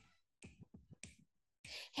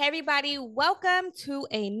Hey, everybody, welcome to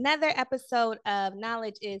another episode of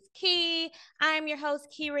Knowledge is Key. I'm your host,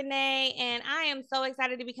 Key Renee, and I am so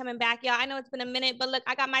excited to be coming back, y'all. I know it's been a minute, but look,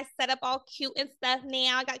 I got my setup all cute and stuff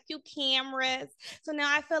now. I got cute cameras. So now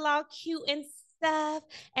I feel all cute and stuff,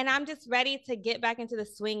 and I'm just ready to get back into the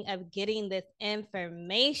swing of getting this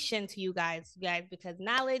information to you guys, because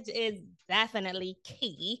knowledge is definitely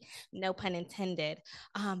key, no pun intended.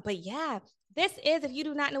 But yeah, this is, if you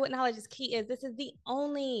do not know what Knowledge is Key is, this is the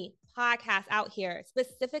only podcast out here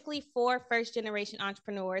specifically for first generation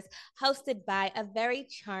entrepreneurs, hosted by a very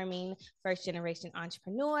charming first generation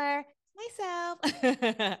entrepreneur, myself.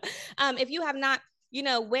 If you have not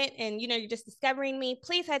went and, you're just discovering me,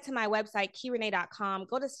 please head to my website, keyrenee.com.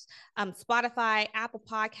 Go to Spotify, Apple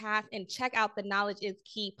Podcasts, and check out the Knowledge is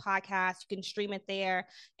Key podcast. You can stream it there.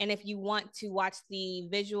 And if you want to watch the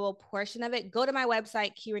visual portion of it, go to my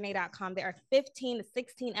website, keyrenee.com. There are 15 to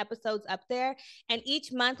 16 episodes up there. And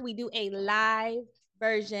each month we do a live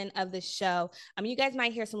version of the show. You guys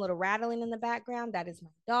might hear some little rattling in the background. That is my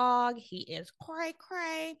dog. He is cray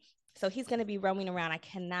cray. So he's going to be roaming around. I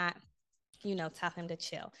cannot tell him to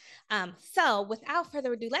chill. So without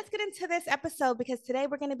further ado, let's get into this episode, because today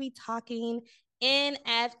we're going to be talking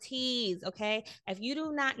NFTs. Okay. If you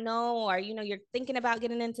do not know, or, you're thinking about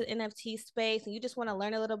getting into NFT space and you just want to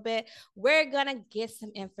learn a little bit, we're going to get some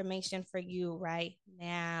information for you right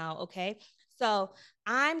now. Okay. So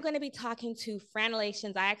I'm going to be talking to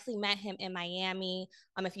Franelations. I actually met him in Miami.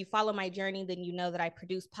 If you follow my journey, then you know that I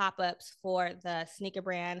produce pop-ups for the sneaker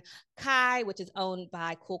brand Kai, which is owned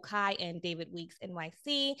by Cool Kai and David Weeks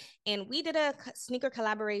NYC. And we did a sneaker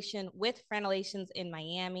collaboration with Franelations in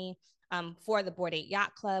Miami for the Bored Ape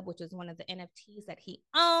Yacht Club, which is one of the NFTs that he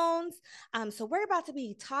owns. So we're about to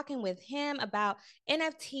be talking with him about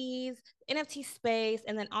NFTs, NFT space,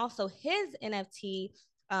 and then also his NFT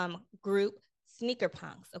group, Sneaker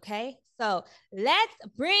Punks. Okay, so let's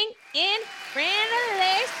bring in Franelations.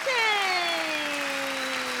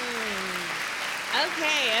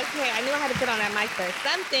 Okay. I knew I had to put on that mic for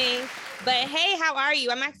something. But hey, how are you?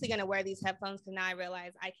 I'm actually going to wear these headphones because now I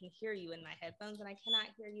realize I can hear you in my headphones and I cannot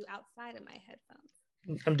hear you outside of my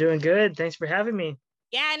headphones. I'm doing good. Thanks for having me.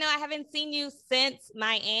 Yeah, I know. I haven't seen you since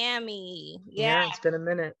Miami. Yeah, it's been a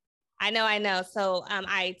minute. I know. So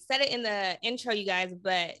I said it in the intro, you guys,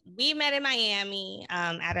 but we met in Miami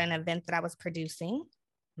at an event that I was producing.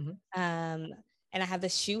 Mm-hmm. And I have the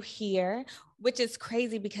shoe here, which is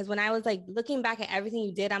crazy because when I was like looking back at everything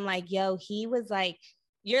you did, I'm like, yo, he was like,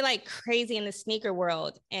 you're like crazy in the sneaker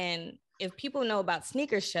world. And if people know about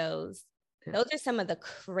sneaker shows, those are some of the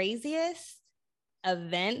craziest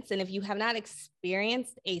events. And if you have not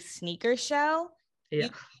experienced a sneaker show, you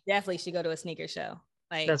definitely should go to a sneaker show.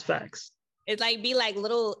 Like, that's facts. It's like be like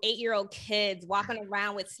little 8-year-old kids walking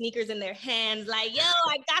around with sneakers in their hands, like, yo,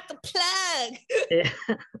 I got the plug. Yeah,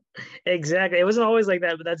 exactly. It wasn't always like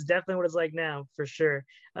that, but that's definitely what it's like now, for sure.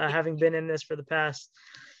 Having been in this for the past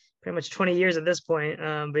pretty much 20 years at this point.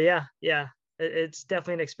 But yeah, it's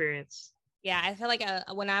definitely an experience. Yeah, I feel like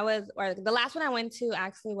when I was, or the last one I went to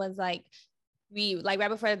actually was like, right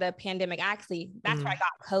before the pandemic. Actually, that's where I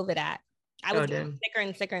got COVID at. I was getting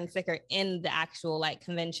sicker and sicker in the actual like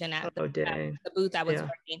convention at the booth I was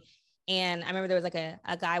working. And I remember there was like a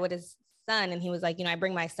guy with his son, and he was like, I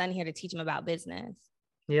bring my son here to teach him about business.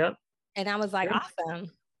 Yep. And I was like, awesome.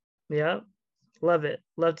 Yep. Love it.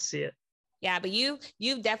 Love to see it. Yeah, but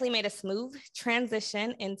you've definitely made a smooth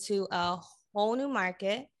transition into a whole new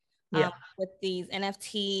market. With these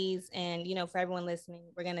NFTs. And, for everyone listening,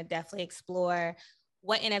 we're going to definitely explore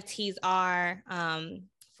what NFTs are.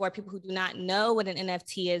 For people who do not know what an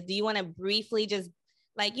NFT is, do you want to briefly just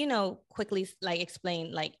quickly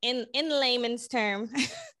explain in layman's term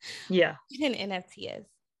what an NFT is?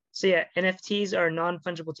 So yeah, NFTs are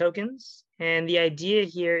non-fungible tokens. And the idea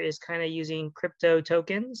here is kind of using crypto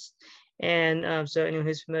tokens. And so anyone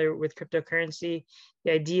who's familiar with cryptocurrency,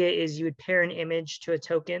 the idea is you would pair an image to a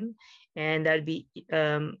token, and that'd be,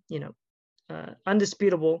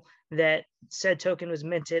 undisputable that said token was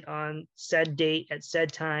minted on said date at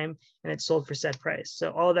said time, and it's sold for said price.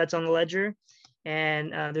 So all of that's on the ledger,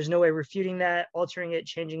 and there's no way refuting that, altering it,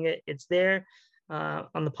 changing it. It's there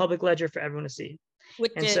on the public ledger for everyone to see.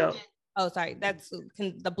 That's the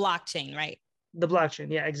blockchain, right? The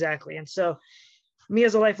blockchain, yeah, exactly. And so me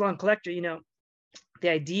as a lifelong collector, the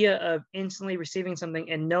idea of instantly receiving something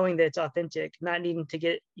and knowing that it's authentic, not needing to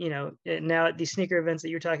get, now at these sneaker events that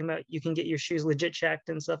you're talking about, you can get your shoes legit checked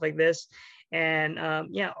and stuff like this. And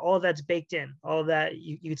all of that's baked in, all of that,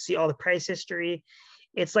 you can see all the price history.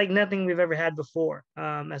 It's like nothing we've ever had before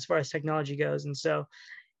as far as technology goes. And so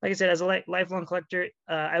like I said, as a lifelong collector,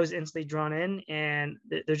 I was instantly drawn in, and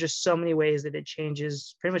there's just so many ways that it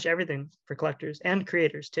changes pretty much everything for collectors and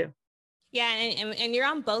creators too. Yeah, and you're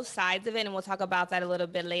on both sides of it, and we'll talk about that a little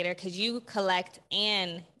bit later because you collect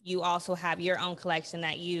and you also have your own collection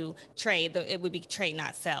that you trade. It would be trade,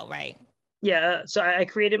 not sell, right? Yeah, so I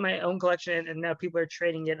created my own collection, and now people are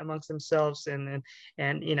trading it amongst themselves and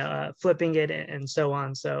flipping it and so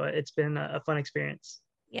on. So it's been a fun experience.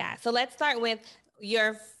 Yeah. So let's start with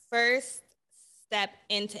your first step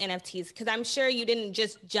into NFTs because I'm sure you didn't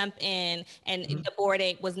just jump in and the Bored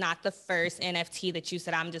Ape was not the first NFT that you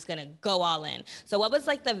said, I'm just going to go all in. So what was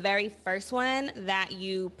like the very first one that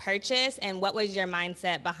you purchased and what was your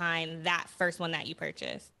mindset behind that first one that you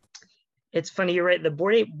purchased? It's funny, you're right. The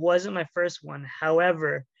Bored Ape wasn't my first one.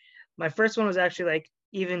 However, my first one was actually like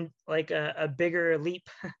even like a bigger leap.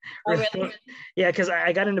 Oh, really? Yeah, because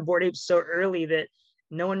I got into Bored Apes so early that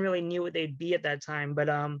no one really knew what they'd be at that time. But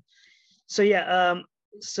so yeah,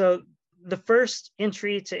 so the first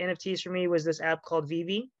entry to NFTs for me was this app called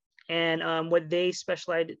Vivi, and what they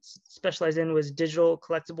specialized in was digital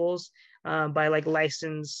collectibles by like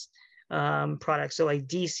licensed products. So like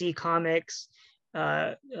DC Comics,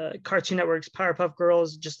 Cartoon Network's Powerpuff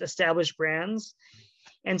Girls, just established brands.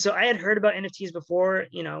 And so I had heard about NFTs before.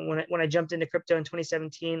 When I jumped into crypto in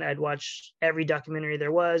 2017, I'd watch every documentary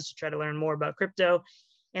there was to try to learn more about crypto,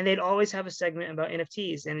 and they'd always have a segment about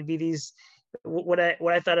NFTs, and it'd be these what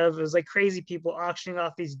I thought of as like crazy people auctioning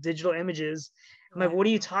off these digital images. I'm like, what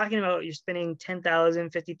are you talking about? You're spending 10,000,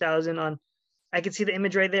 50,000 on. I could see the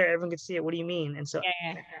image right there. Everyone could see it. What do you mean? And so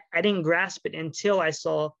I didn't grasp it until I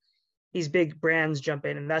saw these big brands jump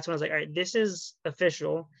in, and that's when I was like, all right, this is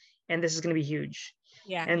official, and this is going to be huge.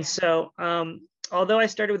 Yeah. And so, although I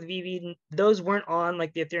started with Vivi, those weren't on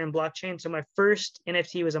like the Ethereum blockchain. So my first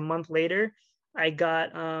NFT was a month later. I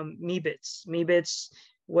got Meebits. Meebits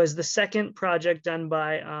was the second project done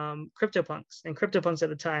by CryptoPunks, and CryptoPunks at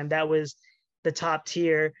the time, that was the top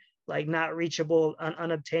tier, like not reachable,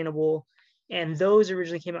 unobtainable. And those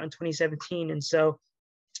originally came out in 2017. And so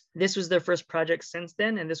this was their first project since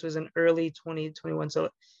then, and this was in early 2021. So I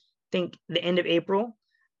think the end of April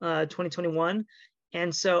 2021.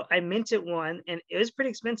 And so I minted one, and it was pretty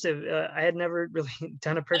expensive. I had never really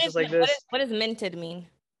done a purchase like this. What does minted mean?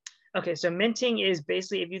 Okay, so minting is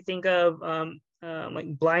basically, if you think of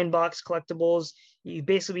like blind box collectibles, you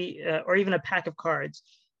basically, or even a pack of cards,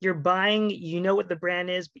 you're buying, what the brand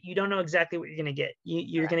is, but you don't know exactly what you're going to get.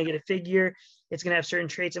 You're going to get a figure. It's going to have certain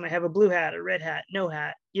traits. It might have a blue hat, a red hat, no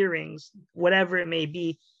hat, earrings, whatever it may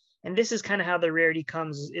be. And this is kind of how the rarity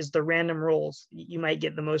comes, is the random rolls. You might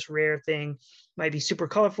get the most rare thing, might be super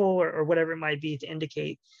colorful or whatever it might be to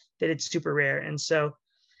indicate that it's super rare. And so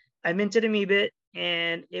I minted a Meebit,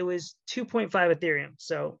 and it was 2.5 Ethereum.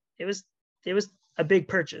 So it was a big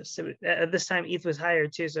purchase. At this time, ETH was higher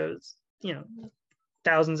too. So it's,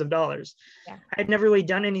 thousands of dollars. Yeah. I'd never really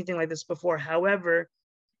done anything like this before. However,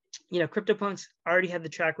 CryptoPunks already had the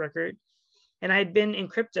track record, and I had been in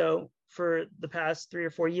crypto for the past 3 or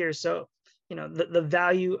 4 years. So, the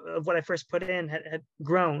value of what I first put in had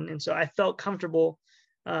grown. And so I felt comfortable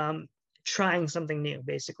trying something new,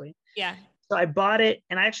 basically. Yeah. So I bought it,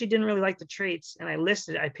 and I actually didn't really like the traits, and I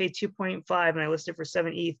listed it. I paid 2.5 and I listed it for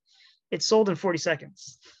 7 ETH. It sold in 40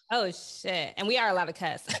 seconds. Oh, shit. And we are allowed to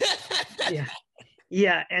cuss. Yeah.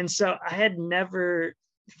 Yeah. And so I had never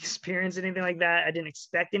experienced anything like that. I didn't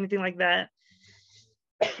expect anything like that.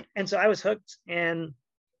 And so I was hooked, and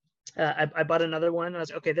I bought another one. And I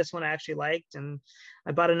was okay, this one I actually liked, and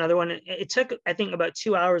I bought another one. It took, I think, about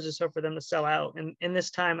 2 hours or so for them to sell out. And in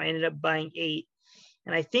this time, I ended up buying 8.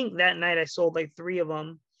 And I think that night I sold like 3 of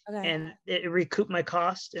them, and it recouped my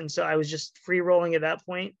cost. And so I was just free rolling at that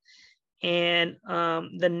point. And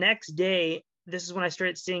the next day, this is when I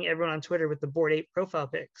started seeing everyone on Twitter with the Bored Ape profile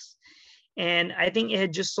pics. And I think it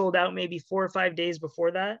had just sold out maybe 4 or 5 days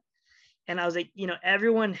before that. And I was like,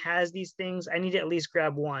 everyone has these things. I need to at least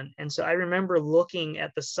grab one. And so I remember looking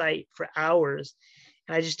at the site for hours,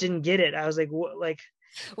 and I just didn't get it. I was like,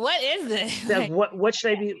 what is this? Like, what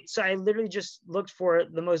should I be? So I literally just looked for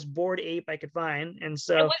the most bored ape I could find. And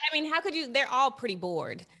so, how could you, they're all pretty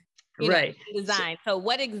bored, right? Design. So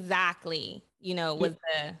what exactly, was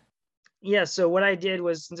the... Yeah. So what I did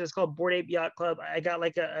was, since it's called Bored Ape Yacht Club, I got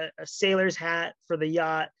like a sailor's hat for the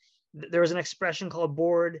yacht. There was an expression called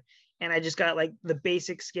bored, and I just got like the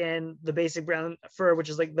basic skin, the basic brown fur, which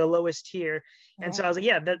is like the lowest tier. And so I was like,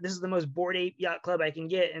 yeah, this is the most Bored Ape Yacht Club I can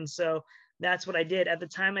get. And so that's what I did. At the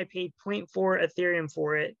time, I paid 0.4 Ethereum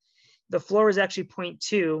for it. the floor was actually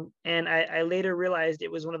 0.2, and I later realized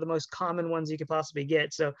it was one of the most common ones you could possibly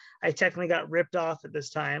get. So I technically got ripped off at this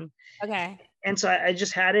time. Okay. And so I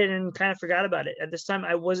just had it and kind of forgot about it. At this time,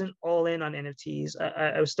 I wasn't all in on NFTs.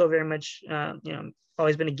 I was still very much,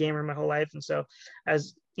 always been a gamer my whole life. And so I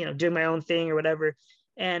was, doing my own thing or whatever.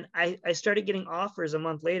 And I started getting offers a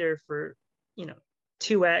month later for,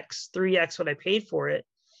 2x, 3x what I paid for it.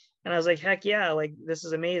 And I was like, heck yeah, like this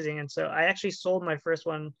is amazing. And so I actually sold my first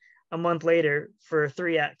one a month later for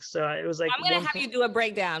 3x. So it was like, I'm going to have you do a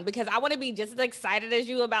breakdown because I want to be just as excited as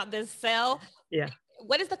you about this sale. Yeah.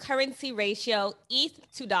 What is the currency ratio ETH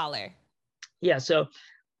to dollar? Yeah. So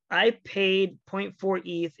I paid 0.4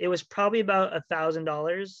 ETH. It was probably about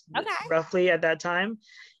 $1,000 roughly at that time.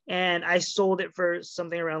 And I sold it for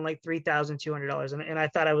something around like $3,200. And I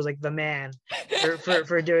thought I was like the man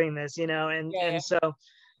for doing this, And so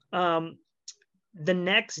the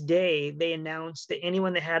next day they announced that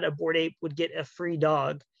anyone that had a Bored Ape would get a free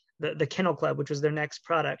dog, the Kennel Club, which was their next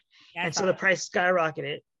product. Yeah, and so the price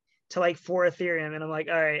skyrocketed to like 4 Ethereum. And I'm like,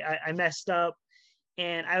 all right, I messed up.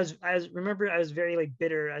 And I was very like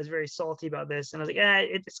bitter. I was very salty about this. And I was like,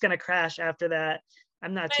 it's going to crash after that.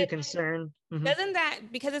 I'm not too concerned. Doesn't that,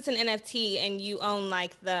 because it's an NFT and you own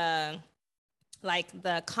like the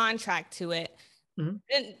contract to it,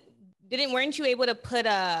 weren't you able to put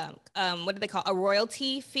a what do they call a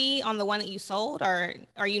royalty fee on the one that you sold, or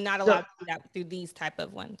are you not allowed to do that through these type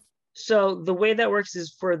of ones? So the way that works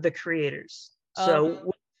is for the creators.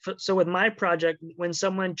 So with my project, when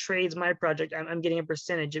someone trades my project, I'm getting a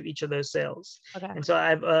percentage of each of those sales. Okay. And so I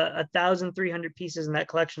have 1,300 pieces in that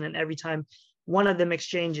collection, and every time one of them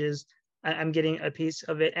exchanges, I'm getting a piece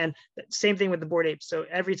of it. And same thing with the Bored Apes. So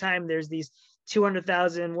every time there's these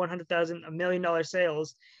 200,000, 100,000, $1 million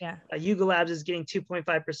sales, Yuga Labs is getting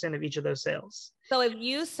 2.5% of each of those sales. So if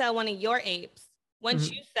you sell one of your apes,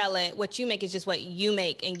 once you sell it, what you make is just what you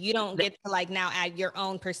make, and you don't get to like now add your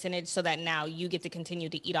own percentage so that now you get to continue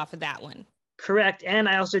to eat off of that one. Correct. And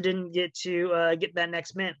I also didn't get to get that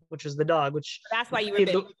next mint, which was the dog, which that's why you were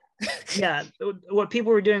big. Yeah. What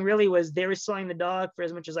people were doing really was they were selling the dog for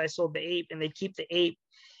as much as I sold the ape, and they'd keep the ape,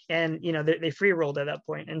 and they free rolled at that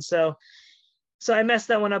point. And so I messed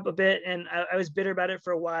that one up a bit, and I was bitter about it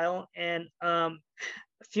for a while. And a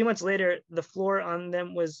few months later, the floor on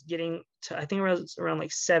them was getting to, I think it was around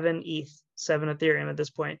like 7 Ethereum at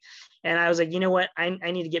this point. And I was like, you know what? I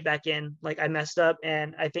need to get back in. Like I messed up,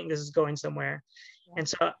 and I think this is going somewhere. Yeah. And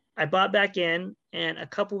so I bought back in, and a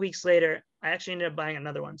couple weeks later, I actually ended up buying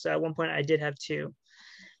another one. So at one point I did have 2.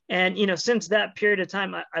 And, since that period of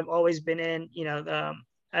time, I've always been in,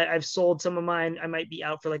 I've sold some of mine. I might be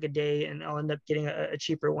out for like a day, and I'll end up getting a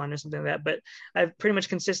cheaper one or something like that. But I've pretty much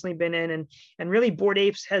consistently been in, and really Bored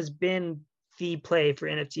Apes has been the play for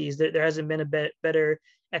NFTs. There hasn't been a better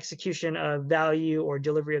execution of value or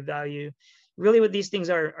delivery of value. Really what these things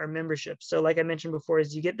are memberships. So like I mentioned before,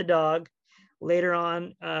 is you get the dog. Later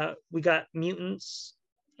on, we got mutants.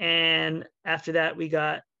 And after that, we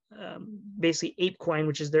got basically ApeCoin,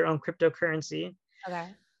 which is their own cryptocurrency. Okay.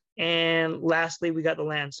 And lastly, we got the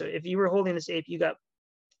land. So if you were holding this ape, you got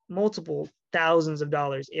multiple thousands of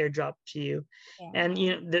dollars airdropped to you. Yeah.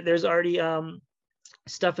 And there's already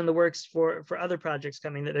stuff in the works for other projects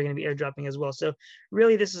coming that they're going to be airdropping as well. So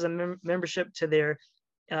really, this is a membership to their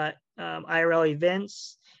IRL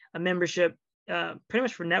events, a membership pretty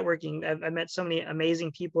much for networking. I've met so many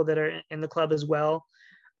amazing people that are in the club as well.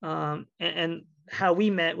 And how we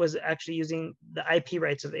met was actually using the IP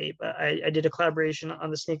rights of Ape. I did a collaboration on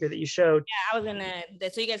the sneaker that you showed. Yeah, I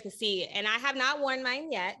was so you guys can see. And I have not worn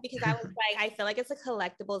mine yet because I was like, I feel like it's a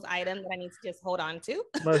collectibles item that I need to just hold on to.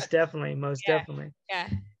 Most definitely. Yeah.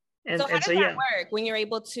 And so how does that work when you're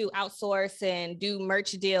able to outsource and do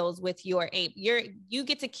merch deals with your Ape? You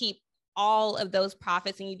get to keep all of those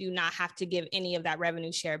profits, and you do not have to give any of that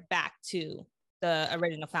revenue share back to the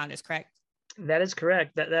original founders, correct? That is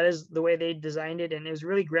correct. That is the way they designed it, and it was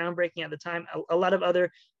really groundbreaking at the time. A lot of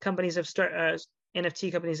other companies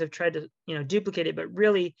NFT companies have tried to duplicate it, but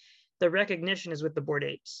really the recognition is with the Bored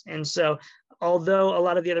Apes. And so, although a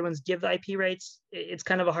lot of the other ones give the IP rights, it's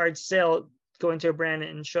kind of a hard sell going to a brand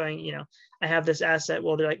and showing, I have this asset.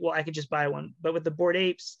 Well, they're like, well, I could just buy one. But with the Bored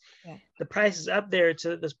Apes, the price is up there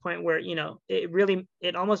to this point where,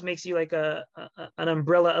 it almost makes you like an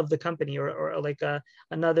umbrella of the company or like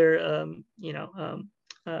another,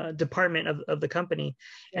 department of the company.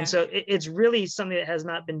 Yeah. And so it's really something that has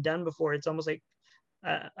not been done before. It's almost like,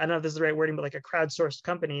 I don't know if this is the right wording, but like a crowdsourced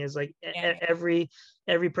company is like every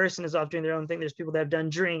person is off doing their own thing. There's people that have done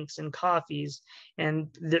drinks and coffees and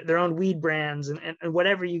their own weed brands and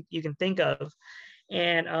whatever you can think of.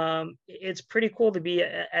 And it's pretty cool to be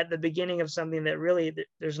at the beginning of something that really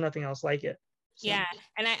there's nothing else like it. So. Yeah,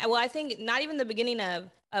 and I think not even the beginning of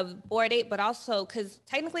Bored Ape, but also because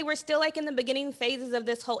technically we're still like in the beginning phases of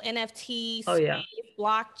this whole NFT Oh space, yeah.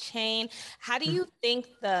 blockchain. How do you think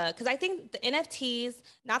because I think the NFTs,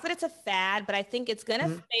 not that it's a fad, but I think it's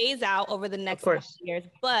gonna phase out over the next couple of years.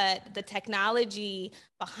 But the technology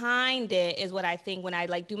behind it is what I think when I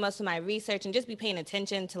like do most of my research and just be paying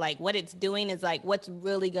attention to like what it's doing is like what's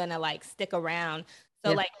really gonna like stick around.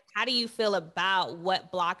 So like, how do you feel about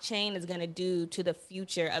what blockchain is going to do to the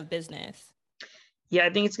future of business? Yeah, I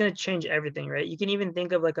think it's going to change everything, right? You can even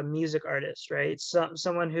think of like a music artist, right?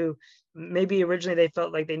 Someone who maybe originally they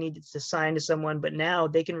felt like they needed to sign to someone, but now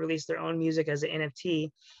they can release their own music as an NFT,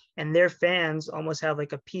 and their fans almost have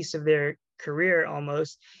like a piece of their career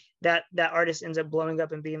almost. That artist ends up blowing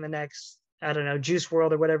up and being the next, I don't know, Juice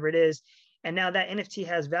WRLD or whatever it is, and now that NFT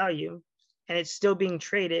has value, and it's still being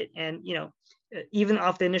traded, and even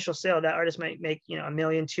off the initial sale, that artist might make $1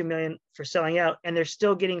 million, 2 million for selling out, and they're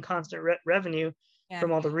still getting constant revenue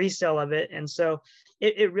from all the resale of it. And so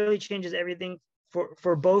it really changes everything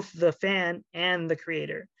for both the fan and the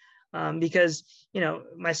creator. Because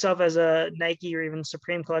myself as a Nike or even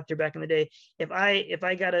Supreme collector back in the day, if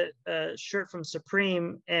I got a shirt from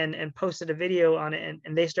Supreme and posted a video on it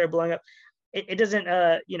and they start blowing up, it doesn't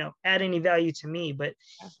add any value to me. But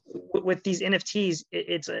with these NFTs,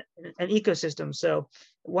 it's an ecosystem. So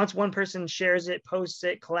once one person shares it, posts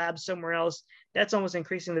it, collabs somewhere else, that's almost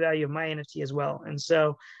increasing the value of my NFT as well. And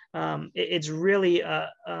so it's really a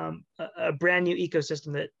brand new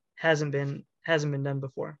ecosystem that hasn't been done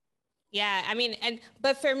before. Yeah, I mean,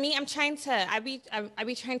 but for me, I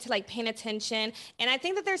be trying to like paying attention, and I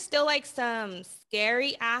think that there's still like some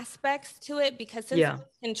scary aspects to it because since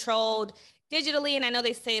it's controlled digitally, and I know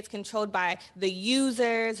they say it's controlled by the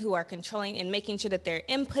users who are controlling and making sure that they're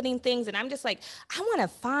inputting things, and I'm just like, I want to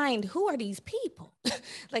find who are these people,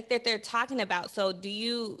 like that they're talking about. So do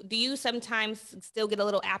you sometimes still get a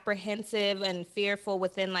little apprehensive and fearful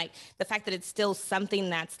within like the fact that it's still something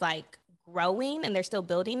that's like growing and they're still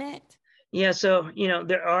building it? Yeah, so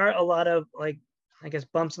there are a lot of like, I guess,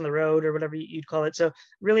 bumps in the road or whatever you'd call it. So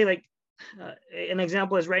really, like an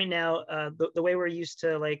example is right now, the way we're used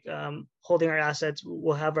to like holding our assets,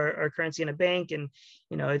 we'll have our currency in a bank, and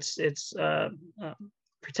it's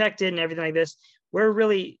protected and everything like this. We're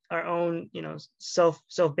really our own self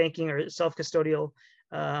banking or self custodial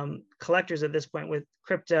collectors at this point with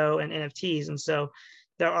crypto and NFTs, and so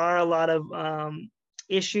there are a lot of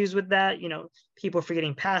issues with that, people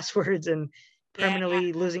forgetting passwords and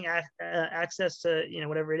permanently losing access to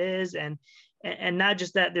whatever it is, and not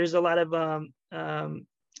just that, there's a lot of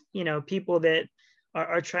people that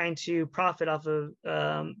are trying to profit off of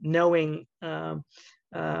knowing I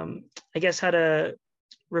guess how to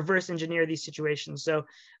reverse engineer these situations. So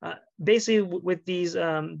basically with these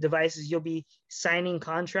devices, you'll be signing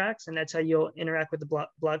contracts, and that's how you'll interact with the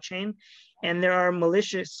blockchain. And there are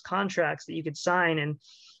malicious contracts that you could sign, and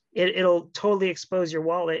it'll totally expose your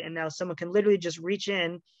wallet. And now someone can literally just reach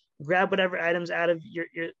in, grab whatever items out of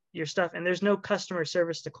your stuff, and there's no customer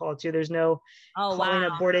service to call to. There's no calling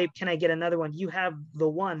up Bored Ape, can I get another one? You have the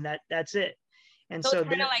one that's it. And so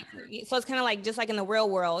it's kind of like just like in the real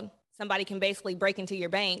world, somebody can basically break into your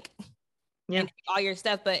bank and take all your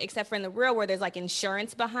stuff, but except for in the real world, there's like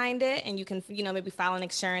insurance behind it, and you can maybe file an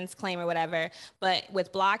insurance claim or whatever. But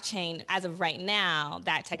with blockchain, as of right now,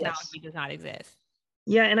 that technology does not exist.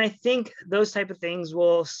 Yeah, and I think those type of things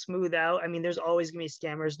will smooth out. I mean, there's always gonna be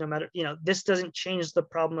scammers, no matter, this doesn't change the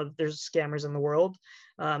problem of there's scammers in the world.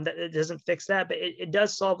 That it doesn't fix that, but it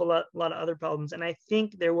does solve a lot of other problems. And I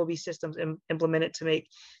think there will be systems implemented to make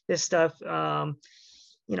this stuff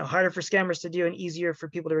harder for scammers to do and easier for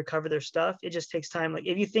people to recover their stuff. It just takes time. Like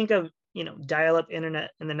if you think of dial-up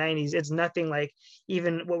internet in the 90s, it's nothing like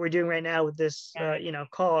even what we're doing right now with this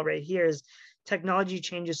call right here. Is technology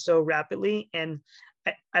changes so rapidly, and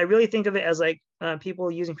I really think of it as like people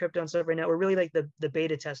using crypto and stuff right now, we're really like the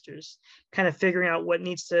beta testers, kind of figuring out what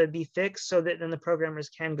needs to be fixed so that then the programmers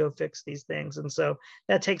can go fix these things. And so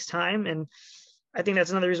that takes time, and I think that's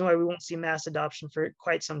another reason why we won't see mass adoption for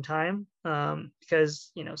quite some time,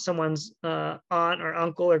 because someone's aunt or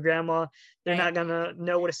uncle or grandma, they're not gonna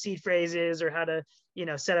know what a seed phrase is or how to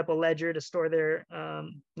set up a ledger to store their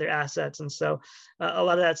assets. And so a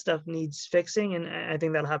lot of that stuff needs fixing, and I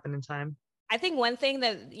think that'll happen in time. I think one thing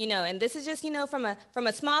that, and this is just, from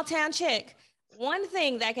a small town chick, one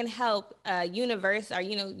thing that can help universify or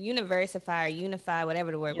unify,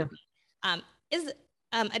 whatever the word would be, is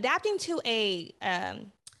adapting to a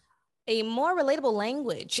a more relatable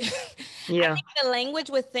language. I Yeah. think the language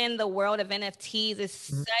within the world of NFTs is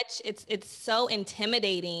Mhm. such it's so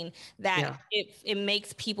intimidating that Yeah. it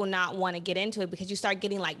makes people not want to get into it because you start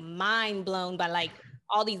getting like mind blown by like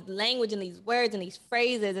all these language and these words and these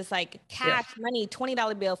phrases. It's like Yeah. cash money,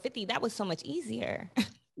 $20 bill, 50. That was so much easier.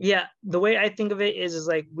 Yeah, the way I think of it is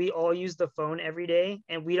like we all use the phone every day,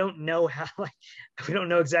 and we don't know how like we don't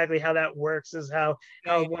know exactly how that works. Is how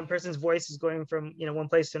Right. one person's voice is going from one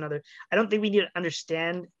place to another. I don't think we need to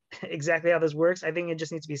understand exactly how this works. I think it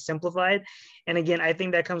just needs to be simplified, and again, I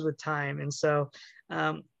think that comes with time. And so,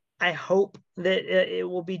 um, I hope that it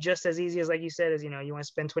will be just as easy as like you said, as you want to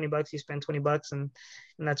spend $20, you spend $20, and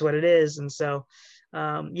that's what it is. And so,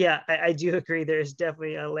 yeah, I do agree. There is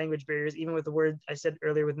definitely language barriers, even with the word I said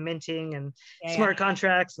earlier with minting and Yeah, yeah. smart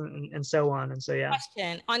contracts and so on. And so, yeah,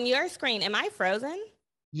 Question. On your screen, am I frozen?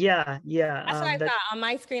 yeah, yeah. That's what I That thought. On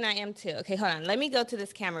my screen, I am too. Okay, hold on. Let me go to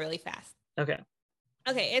this camera really fast. okay.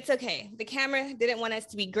 Okay, it's okay. The camera didn't want us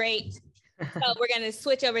to be great. So we're going to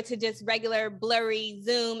switch over to just regular blurry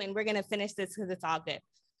Zoom and we're going to finish this because it's all good.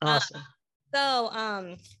 Um, Awesome.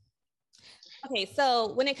 so, okay,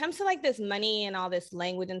 so when it comes to like this money and all this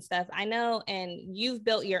language and stuff, I know, and you've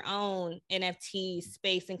built your own NFT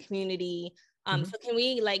space and community. Mhm. So can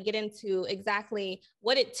we like get into exactly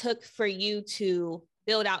what it took for you to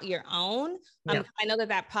build out your own? Yeah. I know that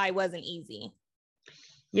that probably wasn't easy.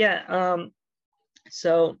 Yeah.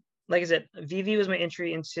 So like I said, VV was my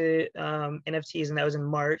entry into NFTs, and that was in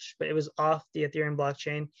March, but it was off the Ethereum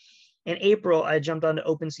blockchain. In April, I jumped onto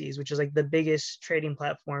OpenSeas, which is like the biggest trading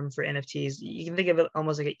platform for NFTs. You can think of it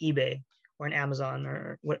almost like an eBay or an Amazon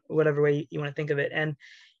or whatever way you want to think of it.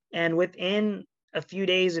 And within a few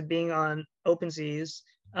days of being on OpenSeas,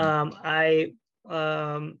 um, I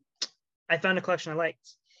found a collection I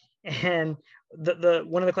liked, and the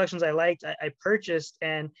one of the collections I liked, I purchased,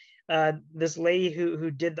 and this lady who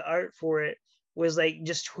did the art for it was like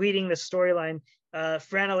just tweeting the storyline.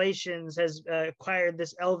 Franelations has acquired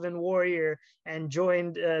this elven warrior and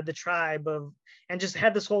joined the tribe of, and just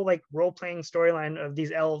had this whole like role playing storyline of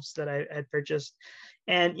these elves that I had purchased,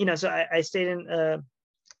 and so I stayed in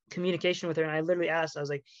communication with her, and I literally asked, I was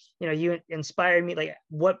like, you inspired me, like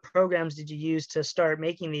what programs did you use to start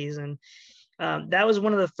making these? And that was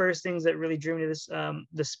one of the first things that really drew me to this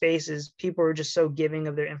the space. Is people are just so giving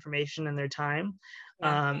of their information and their time,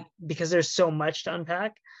 Yeah. because there's so much to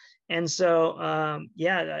unpack. And so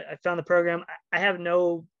yeah, I found the program. I have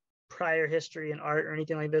no prior history in art or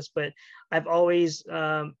anything like this, but I've always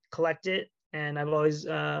collected, and I've always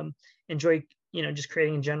enjoyed just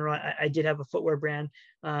creating in general. I did have a footwear brand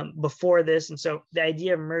before this, and so the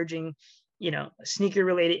idea of merging sneaker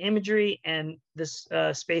related imagery and this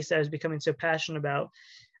space that I was becoming so passionate about,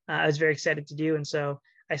 I was very excited to do. And so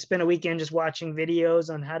I spent a weekend just watching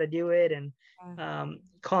videos on how to do it, and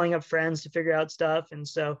calling up friends to figure out stuff. And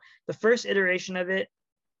so the first iteration of it,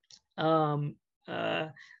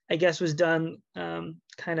 I guess, was done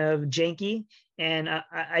kind of janky, and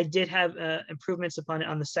I did have improvements upon it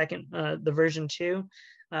on the second, the version 2,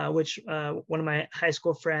 which one of my high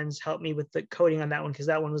school friends helped me with the coding on that one, because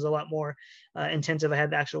that one was a lot more intensive. I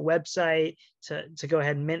had the actual website to go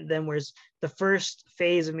ahead and mint them, whereas the first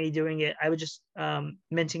phase of me doing it, I was just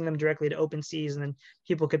minting them directly to OpenSeas, and then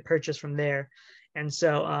people could purchase from there. And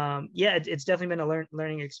so yeah, it's definitely been a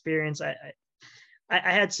learning experience. I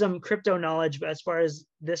had some crypto knowledge, but as far as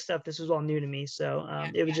this stuff, this was all new to me. So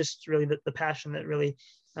it was just really the passion that really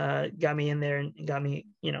got me in there and got me,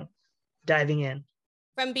 diving in.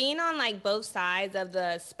 From being on like both sides of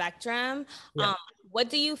the spectrum, Yeah. what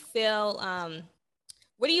do you feel?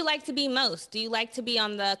 Where do you like to be most? Do you like to be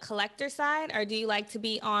on the collector side or do you like to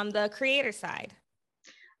be on the creator side?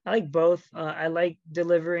 I like both. I like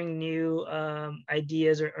delivering new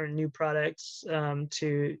ideas or new products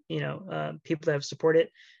to people that have supported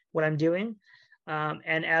what I'm doing.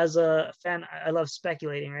 And as a fan, I love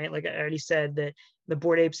speculating, right? Like I already said, that the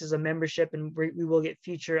Bored Apes is a membership, and we will get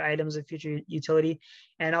future items of future utility.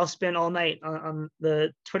 And I'll spend all night on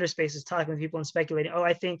the Twitter Spaces talking with people and speculating. Oh,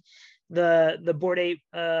 I think the Bored Ape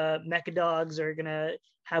mecha dogs are gonna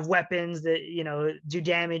have weapons that do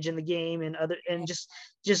damage in the game, and just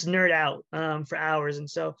nerd out for hours. And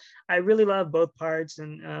so I really love both parts.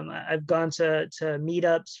 And I've gone to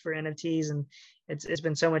meetups for NFTs, and it's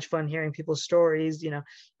been so much fun hearing people's stories.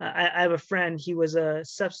 I have a friend, he was a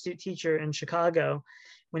substitute teacher in Chicago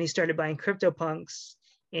when he started buying CryptoPunks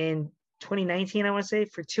in 2019, I want to say,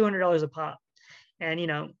 for $200 a pop. And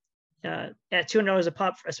at $200 a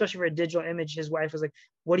pop, especially for a digital image, his wife was like,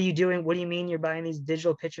 what are you doing? What do you mean you're buying these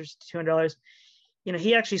digital pictures for $200?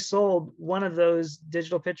 He actually sold one of those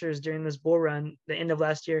digital pictures during this bull run, the end of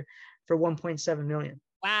last year, for 1.7 million.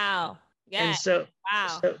 Wow. Yeah. And so,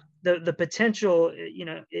 wow. So the potential, you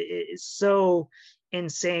know, is so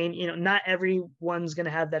insane. You know, not everyone's going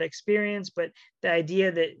to have that experience, but the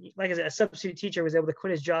idea that, like I said, a substitute teacher was able to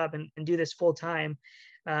quit his job and do this full time,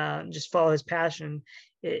 just follow his passion.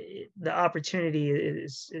 The opportunity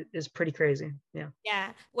is pretty crazy. Yeah.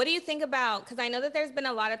 Yeah. What do you think about, because I know that there's been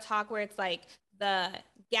a lot of talk where it's like the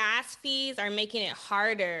gas fees are making it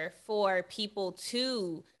harder for people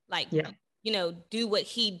to like, Yeah. you know, do what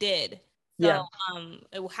he did. So, Yeah.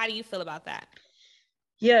 how do you feel about that?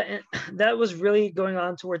 Yeah, and that was really going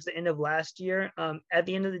on towards the end of last year. At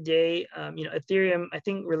the end of the day, you know, Ethereum, I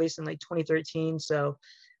think, released in like 2013. So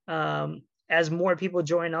as more people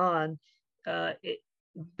join on,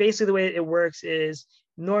 basically the way it works is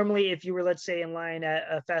normally if you were, let's say, in line at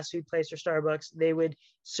a fast food place or Starbucks, they would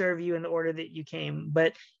serve you in the order that you came.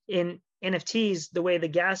 But in NFTs, the way the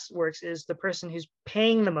gas works is the person who's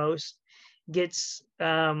paying the most gets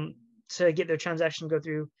to get their transaction go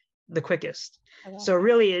through the quickest. Okay. So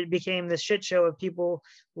really it became this shit show of people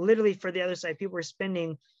literally, for the other side, people were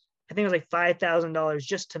spending, I think it was like $5,000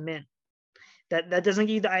 just to mint. That doesn't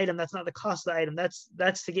give you the item. That's not the cost of the item.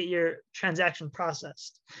 That's to get your transaction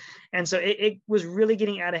processed. And so it was really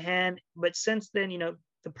getting out of hand. But since then, you know,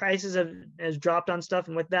 the prices has dropped on stuff.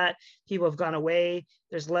 And with that, people have gone away.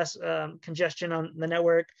 There's less congestion on the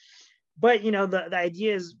network. But, you know, the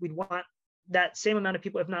idea is we'd want that same amount of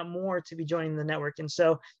people, if not more, to be joining the network. And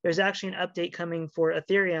so there's actually an update coming for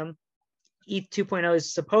Ethereum. ETH 2.0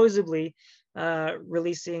 is supposedly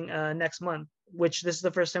releasing next month, which this is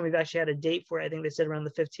the first time we've actually had a date for it. I think they said around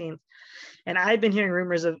the 15th. And I've been hearing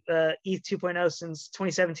rumors of ETH 2.0 since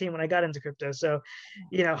 2017 when I got into crypto. So,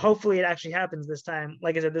 you know, hopefully it actually happens this time.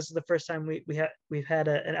 Like I said, this is the first time we've had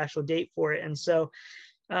an actual date for it. And so,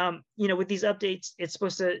 you know, with these updates, it's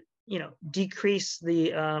supposed to, you know, decrease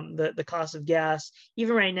the cost of gas.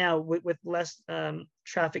 Even right now with less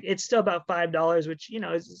traffic, it's still about $5, which, you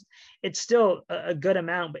know, it's still a good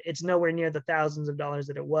amount, but it's nowhere near the thousands of dollars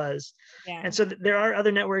that it was. Yeah. And so there are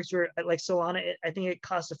other networks where, like Solana, I think it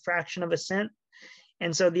costs a fraction of a cent.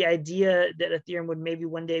 And so the idea that Ethereum would maybe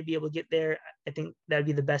one day be able to get there, I think that would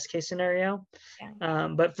be the best case scenario. Yeah.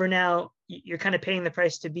 But for now, you're kind of paying the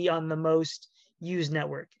price to be on the most used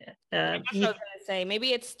network. That's what I was gonna say.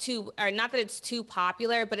 Maybe it's too, or not that it's too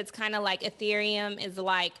popular, but it's kind of like Ethereum is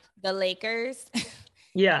like the Lakers.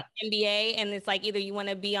 Yeah. NBA, and it's like either you want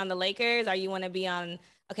to be on the Lakers or you want to be on.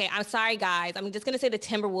 Okay, I'm sorry, guys. I'm just gonna say the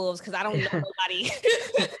Timberwolves because I don't know nobody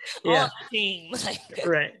on the team.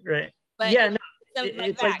 Right. But yeah, no,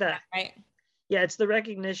 it's like that, right? Yeah, it's the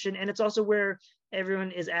recognition, and it's also where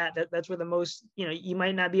everyone is at. That's where the most, you know, you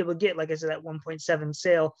might not be able to get, like I said, that 1.7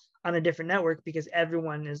 sale on a different network because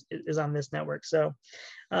everyone is on this network. So,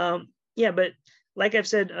 yeah, but like I've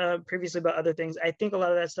said previously about other things, I think a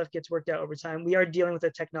lot of that stuff gets worked out over time. We are dealing with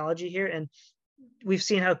the technology here, and we've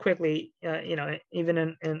seen how quickly, you know,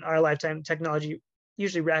 even in our lifetime, technology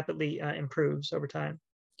usually rapidly improves over time.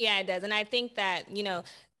 Yeah, it does. And I think that, you know,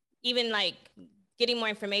 even like getting more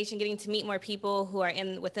information, getting to meet more people who are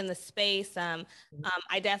within the space.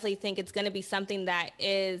 I definitely think it's going to be something that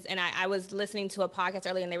is, and I was listening to a podcast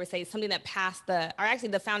earlier and they were saying something that passed or actually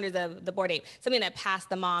the founders of the Bored Ape, something that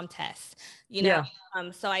passed the mom test, you know?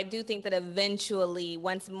 Yeah. So I do think that eventually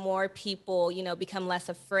once more people, you know, become less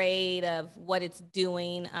afraid of what it's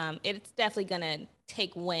doing, it's definitely going to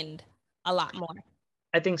take wind a lot more.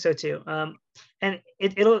 I think so too. And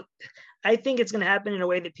I think it's going to happen in a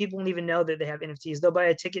way that people won't even know that they have NFTs. They'll buy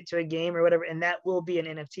a ticket to a game or whatever, and that will be an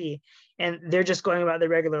NFT. And they're just going about their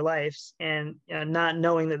regular lives and not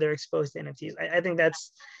knowing that they're exposed to NFTs. I think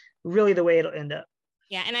that's really the way it'll end up.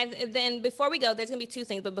 Yeah. And then before we go, there's going to be two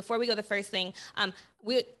things. But before we go, the first thing,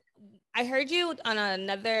 I heard you on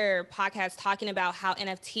another podcast talking about how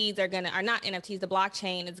NFTs are not NFTs, the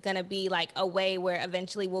blockchain is going to be like a way where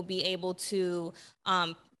eventually we'll be able to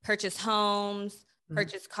purchase homes,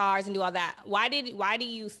 purchase cars, and do all that. Why do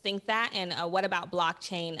you think that? And what about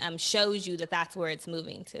blockchain shows you that that's where it's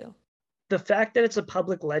moving to? The fact that it's a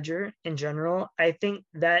public ledger in general, I think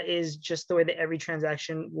that is just the way that every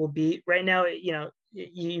transaction will be. Right now, you know,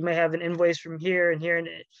 you may have an invoice from here and here, and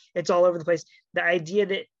it's all over the place. The idea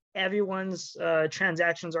that everyone's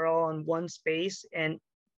transactions are all in one space and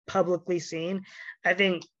publicly seen, I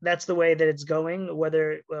think that's the way that it's going,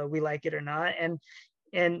 whether we like it or not.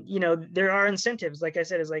 And you know, there are incentives. Like I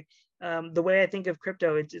said, is like the way I think of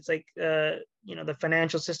crypto, it's like you know, the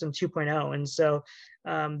financial system 2.0. And so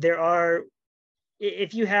there are,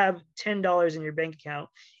 if you have $10 in your bank account,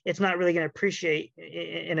 it's not really going to appreciate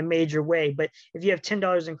in a major way. But if you have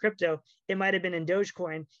 $10 in crypto, it might have been in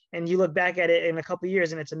Dogecoin, and you look back at it in a couple of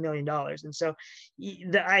years and it's $1 million. And so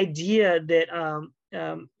the idea that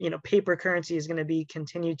paper currency is going to be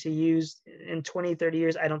continued to use in 20, 30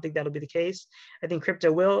 years, I don't think that'll be the case. I think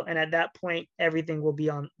crypto will, and at that point, everything will be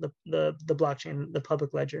on the blockchain, the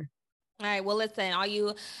public ledger. All right. Well, listen,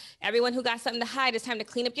 everyone who got something to hide, it's time to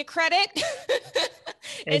clean up your credit.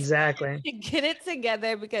 Exactly. Get it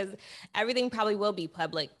together, because everything probably will be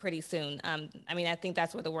public pretty soon. I mean, I think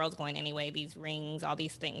that's where the world's going anyway, these rings, all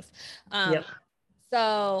these things. Yep.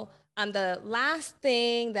 So the last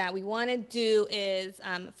thing that we want to do is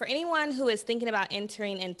for anyone who is thinking about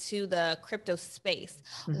entering into the crypto space,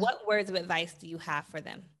 what words of advice do you have for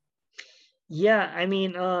them? Yeah, I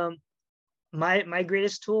mean, my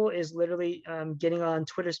greatest tool is literally getting on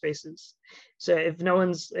Twitter Spaces. So if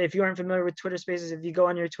you aren't familiar with Twitter Spaces, if you go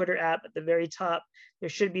on your Twitter app, at the very top, there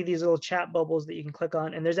should be these little chat bubbles that you can click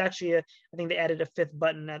on. And there's actually I think they added a 5th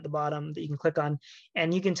button at the bottom that you can click on,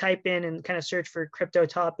 and you can type in and kind of search for crypto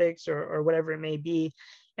topics or whatever it may be,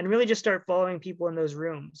 and really just start following people in those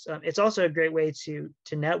rooms. It's also a great way to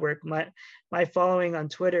network. My following on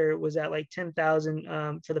Twitter was at like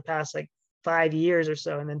 10,000 for the past like 5 years or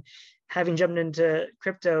so. And then having jumped into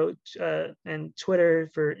crypto and Twitter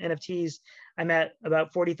for NFTs, I'm at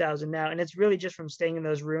about 40,000 now. And it's really just from staying in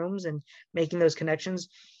those rooms and making those connections.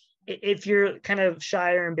 If you're kind of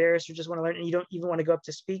shy or embarrassed or just want to learn and you don't even want to go up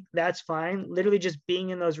to speak, that's fine. Literally just being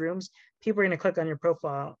in those rooms, people are going to click on your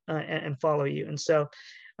profile and follow you. And so,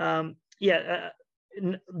 beyond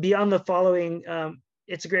the following,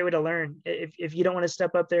 it's a great way to learn. If you don't want to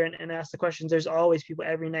step up there and ask the questions, there's always people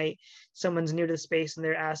every night. Someone's new to the space and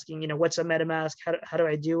they're asking, what's a MetaMask? How do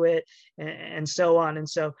I do it? And so on. And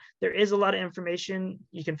so there is a lot of information.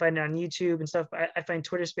 You can find it on YouTube and stuff. I find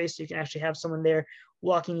Twitter Space, so you can actually have someone there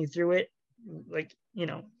walking you through it, like,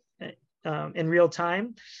 in real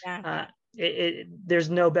time. Yeah. There's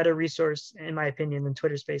no better resource, in my opinion, than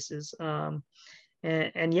Twitter Spaces.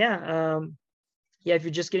 If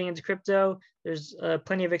you're just getting into crypto, there's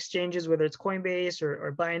plenty of exchanges, whether it's Coinbase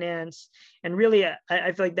or Binance. And really,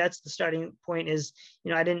 I feel like that's the starting point is,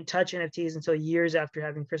 I didn't touch NFTs until years after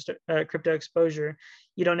having crypto exposure.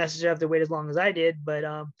 You don't necessarily have to wait as long as I did, but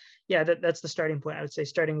that's the starting point. I would say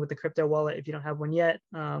starting with the crypto wallet if you don't have one yet,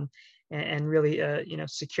 and really,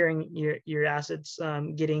 securing your assets,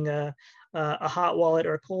 getting a hot wallet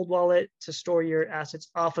or a cold wallet to store your assets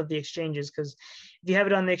off of the exchanges. Because if you have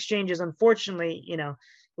it on the exchanges, unfortunately,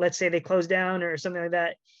 let's say they close down or something like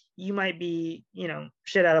that, you might be,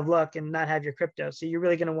 shit out of luck and not have your crypto. So you're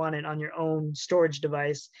really going to want it on your own storage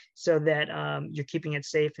device so that you're keeping it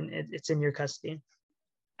safe and it's in your custody.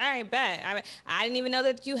 All right, bet. I didn't even know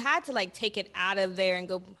that you had to take it out of there and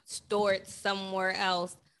go store it somewhere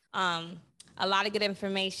else. A lot of good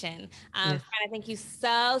information. Friend, thank you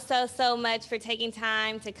so much for taking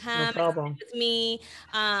time to come with me.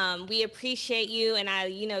 We appreciate you, and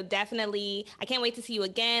I can't wait to see you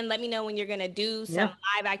again. Let me know when you're gonna do some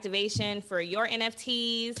live activation for your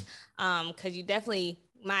NFTs, because you definitely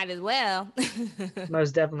might as well.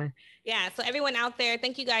 Most definitely. Yeah. So everyone out there,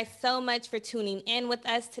 thank you guys so much for tuning in with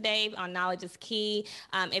us today on Knowledge is Key.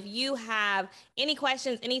 If you have any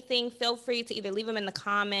questions, anything, feel free to either leave them in the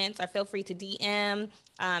comments or feel free to DM,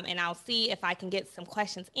 and I'll see if I can get some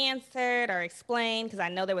questions answered or explained, because I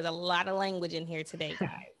know there was a lot of language in here today,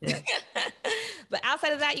 guys. But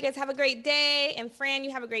outside of that, you guys have a great day. And Fran,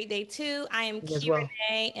 you have a great day too. I am Key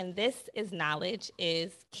Renee, and this is Knowledge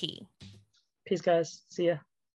is Key. Peace, guys. See ya.